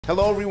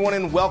Hello everyone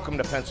and welcome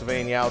to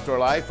Pennsylvania Outdoor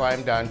Life.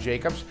 I'm Don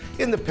Jacobs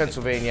in the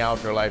Pennsylvania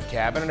Outdoor Life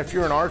cabin, and if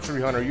you're an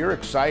archery hunter, you're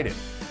excited.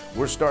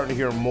 We're starting to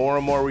hear more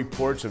and more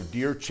reports of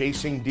deer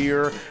chasing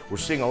deer. We're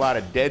seeing a lot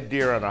of dead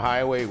deer on the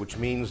highway, which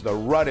means the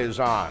rut is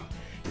on.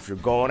 If you're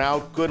going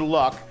out, good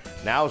luck.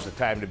 Now's the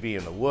time to be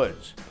in the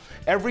woods.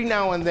 Every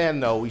now and then,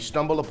 though, we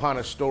stumble upon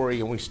a story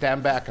and we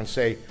stand back and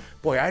say,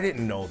 boy, I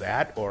didn't know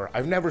that, or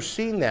I've never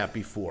seen that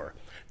before.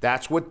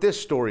 That's what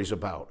this story's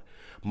about.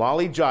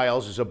 Molly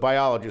Giles is a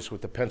biologist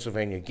with the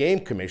Pennsylvania Game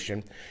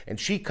Commission, and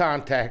she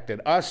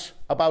contacted us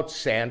about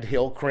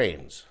Sandhill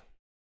cranes.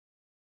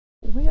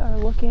 We are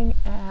looking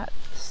at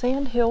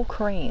Sandhill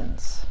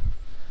cranes,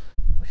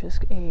 which is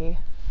a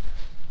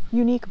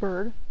unique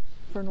bird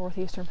for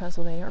northeastern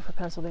Pennsylvania, or for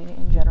Pennsylvania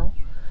in general.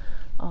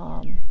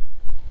 A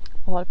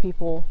lot of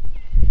people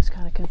just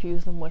kind of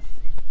confuse them with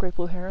great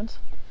blue herons,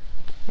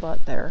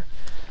 but they're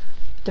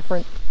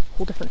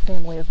whole different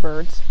family of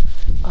birds.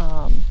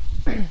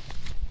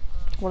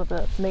 One of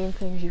the main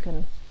things you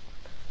can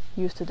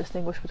use to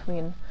distinguish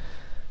between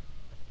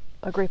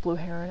a great blue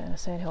heron and a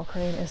sandhill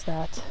crane is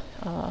that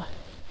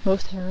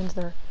most herons,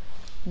 their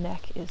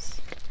neck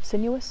is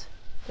sinuous.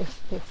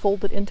 They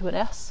fold it into an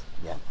S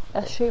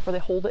shape, or they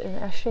hold it in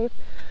an S shape,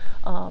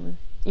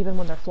 even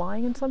when they're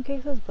flying in some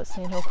cases. But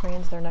sandhill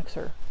cranes, their necks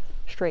are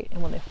straight,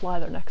 and when they fly,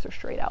 their necks are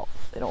straight out.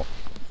 They don't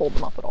fold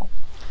them up at all.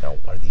 Now,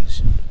 are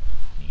these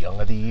young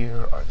of the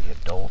year? Are they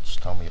adults?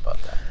 Tell me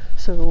about that.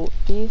 So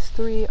these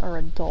three are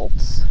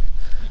adults,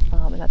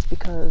 and that's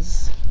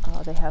because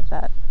they have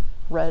that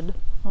red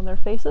on their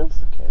faces.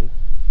 Okay.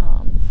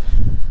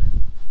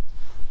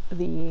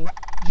 The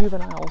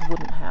juveniles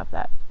wouldn't have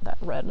that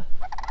red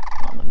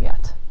on them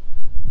yet.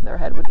 Their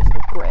head would just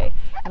look gray,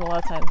 and a lot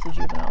of times the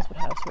juveniles would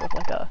have sort of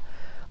like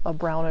a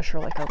brownish or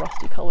like a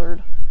rusty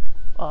colored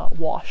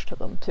wash to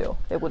them too.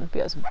 They wouldn't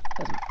be as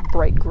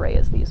bright gray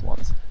as these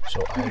ones.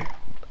 So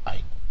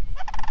I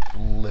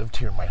lived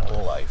here my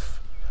whole life.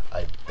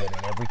 I've been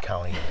in every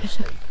county in the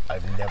state.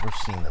 I've never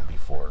seen them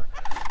before.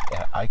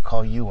 And I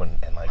call you and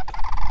like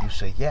you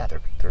say, yeah,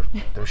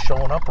 they're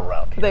showing up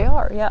around here. They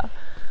are, yeah.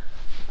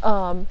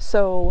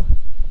 So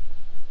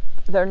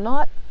they're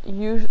not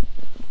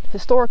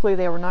historically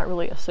they were not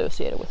really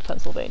associated with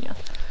Pennsylvania.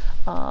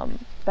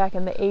 Back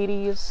in the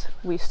 80s,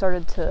 we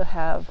started to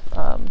have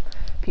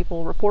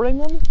people reporting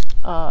them,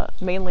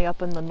 mainly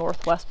up in the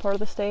northwest part of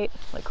the state,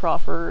 like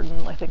Crawford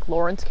and I think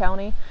Lawrence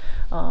County.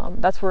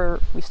 That's where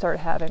we started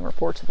having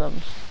reports of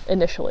them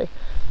initially.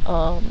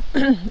 And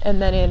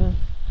then in,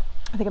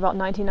 I think about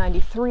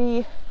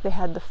 1993, they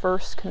had the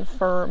first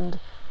confirmed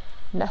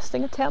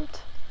nesting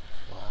attempt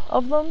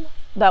of them.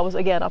 That was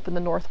again up in the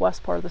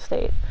northwest part of the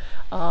state.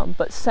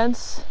 But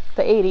since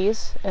the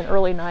 80s and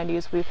early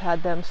 90s, we've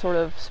had them sort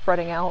of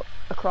spreading out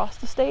across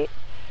the state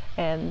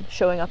and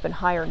showing up in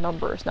higher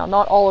numbers. Now,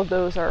 not all of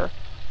those are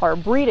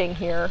breeding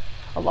here.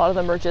 A lot of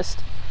them are just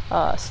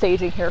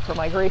staging here for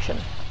migration.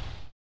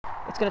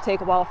 It's going to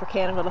take a while for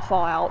Canada to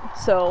thaw out,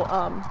 so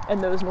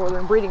and those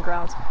northern breeding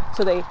grounds,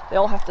 so they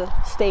all have to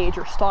stage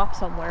or stop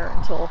somewhere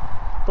until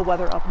the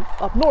weather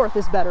up north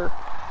is better.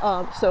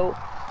 So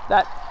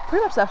that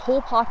pretty much that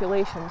whole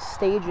population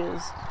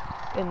stages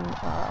in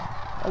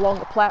along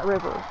the Platte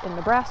River in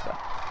Nebraska.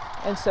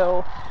 And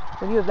so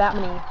when you have that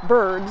many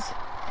birds,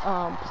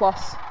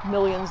 plus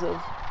millions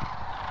of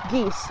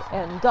geese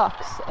and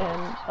ducks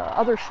and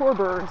other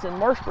shorebirds and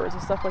marsh birds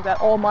and stuff like that,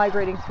 all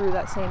migrating through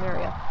that same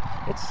area,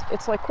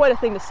 it's like quite a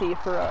thing to see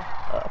for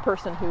a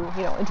person who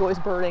enjoys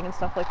birding and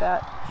stuff like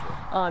that.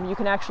 Sure. You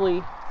can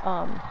actually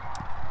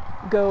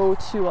go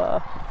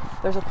to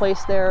there's a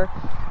place there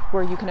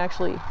where you can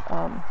actually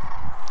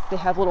they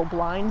have little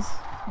blinds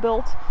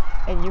built,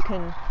 and you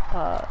can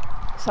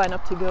sign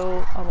up to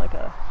go on like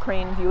a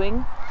crane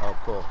viewing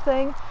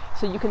thing.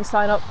 So you can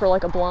sign up for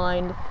like a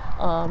blind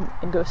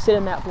and go sit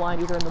in that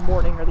blind either in the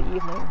morning or the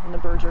evening when the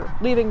birds are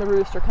leaving the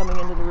roost or coming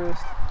into the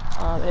roost.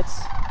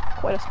 It's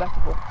quite a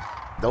spectacle.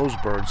 Those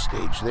birds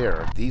stage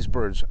there. These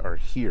birds are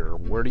here.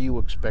 Where do you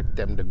expect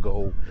them to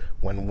go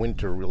when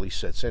winter really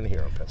sets in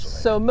here in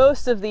Pennsylvania? So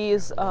most of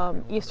these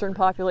eastern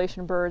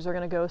population birds are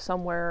going to go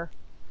somewhere,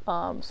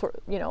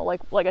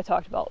 like I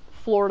talked about,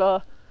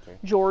 Florida, okay,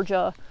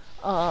 Georgia,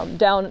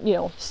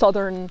 down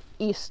southern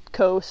east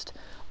coast,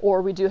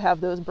 or we do have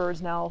those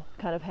birds now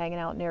kind of hanging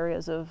out in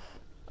areas of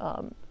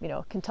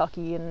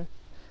Kentucky and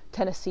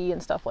Tennessee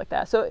and stuff like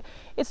that. So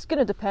it's going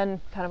to depend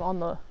kind of on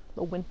the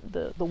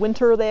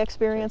winter they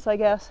experience, I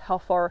guess, how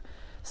far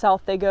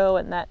south they go,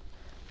 and that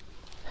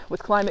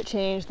with climate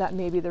change, that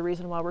may be the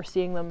reason why we're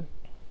seeing them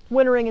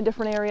wintering in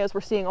different areas.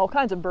 We're seeing all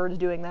kinds of birds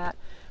doing that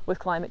with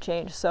climate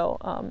change. So,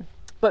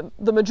 but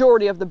the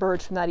majority of the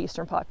birds from that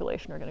eastern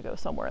population are going to go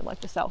somewhere in like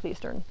the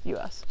southeastern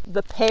U.S.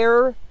 The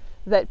pair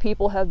that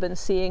people have been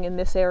seeing in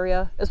this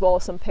area, as well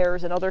as some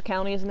pairs in other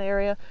counties in the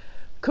area,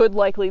 could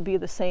likely be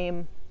the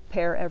same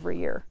pair every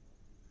year.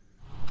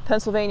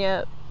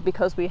 Pennsylvania,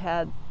 because we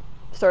had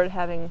started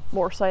having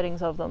more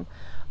sightings of them,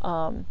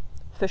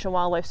 Fish and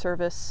Wildlife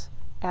Service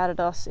added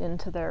us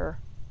into their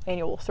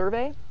annual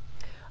survey.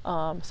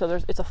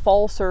 So it's a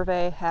fall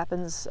survey,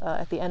 happens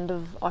at the end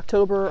of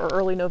October or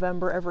early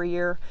November every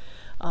year.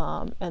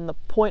 And the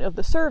point of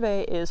the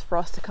survey is for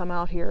us to come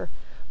out here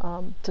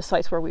to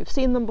sites where we've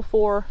seen them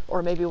before,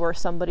 or maybe where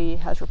somebody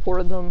has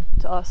reported them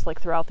to us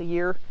like throughout the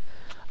year.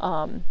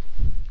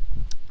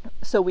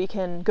 So we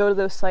can go to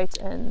those sites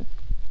and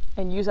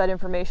use that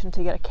information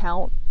to get a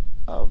count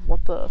of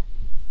what the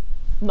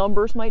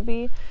numbers might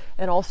be,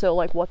 and also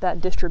like what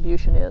that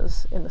distribution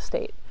is in the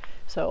state.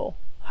 So,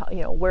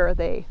 where are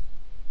they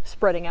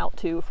spreading out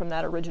to from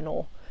those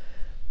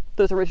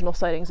original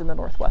sightings in the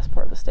northwest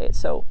part of the state.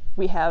 So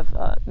we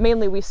have,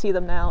 mainly we see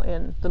them now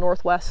in the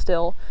northwest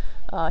still,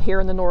 here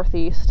in the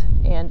northeast,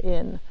 and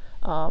in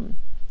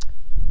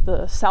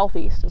the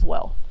southeast as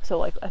well. So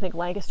like I think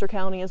Lancaster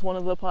County is one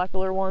of the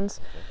popular ones,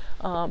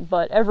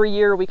 but every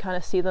year we kind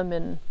of see them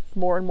in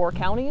more and more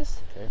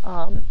counties.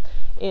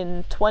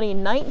 In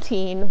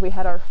 2019 we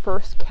had our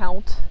first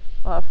count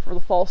for the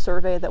fall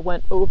survey that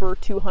went over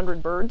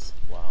 200 birds.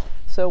 Wow.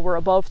 So we're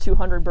above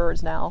 200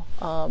 birds now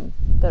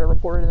that are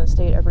reported in the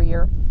state every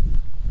year.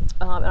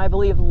 And I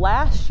believe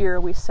last year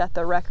we set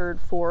the record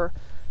for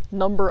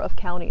number of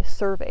counties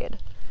surveyed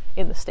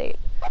in the state.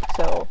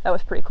 So that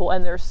was pretty cool.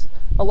 And there's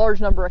a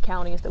large number of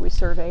counties that we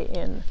survey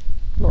in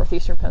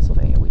northeastern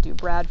Pennsylvania. We do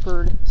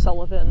Bradford,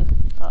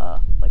 Sullivan,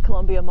 like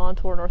Columbia,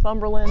 Montour,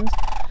 Northumberland,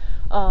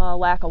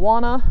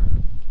 Lackawanna,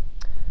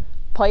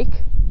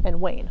 Pike, and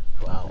Wayne.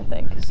 Wow. I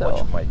think. So.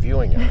 Much of my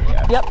viewing area,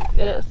 actually. Yep,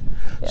 yeah. it is.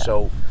 Yeah.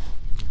 So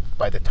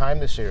by the time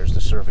this airs,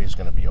 the survey is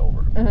going to be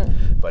over.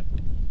 But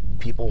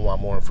people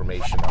want more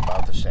information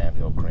about the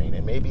Sandhill crane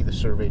and maybe the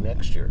survey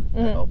next year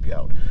to help you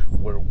out.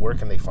 Where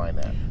can they find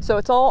that? So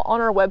it's all on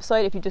our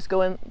website. If you just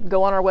go on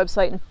our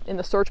website and in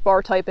the search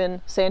bar type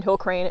in Sandhill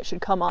crane, it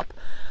should come up.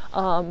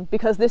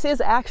 Because this is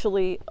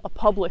actually a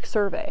public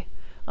survey.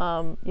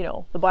 The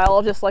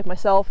biologists like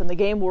myself and the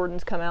game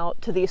wardens come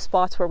out to these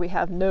spots where we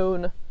have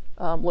known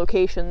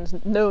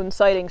locations, known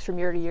sightings from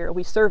year to year.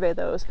 We survey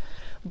those.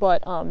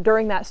 But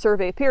during that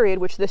survey period,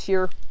 which this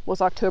year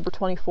was October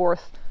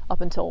 24th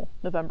up until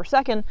November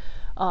 2nd,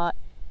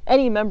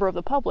 any member of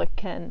the public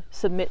can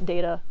submit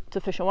data to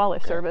Fish and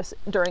Wildlife Service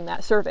during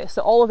that survey.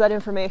 So all of that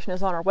information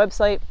is on our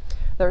website.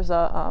 There's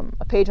a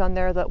page on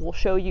there that will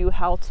show you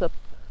how to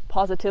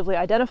positively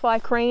identify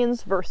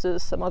cranes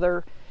versus some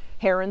other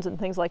herons and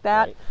things like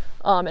that,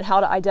 and how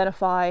to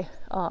identify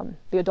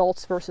the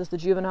adults versus the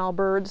juvenile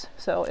birds.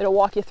 So it'll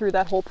walk you through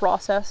that whole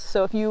process.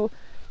 So if you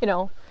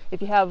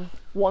have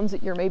ones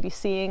that you're maybe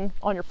seeing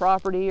on your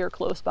property or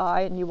close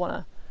by and you want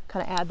to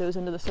kind of add those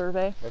into the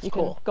survey, you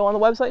can go on the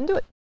website and do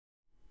it.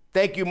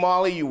 Thank you,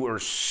 Molly. You were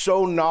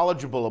so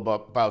knowledgeable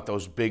about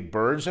those big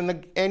birds. And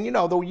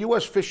the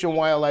U.S. Fish and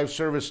Wildlife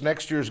Service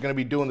next year is going to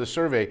be doing the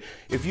survey.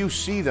 If you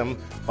see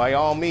them, by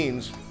all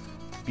means,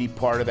 be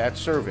part of that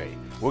survey.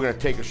 We're going to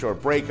take a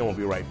short break and we'll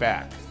be right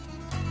back.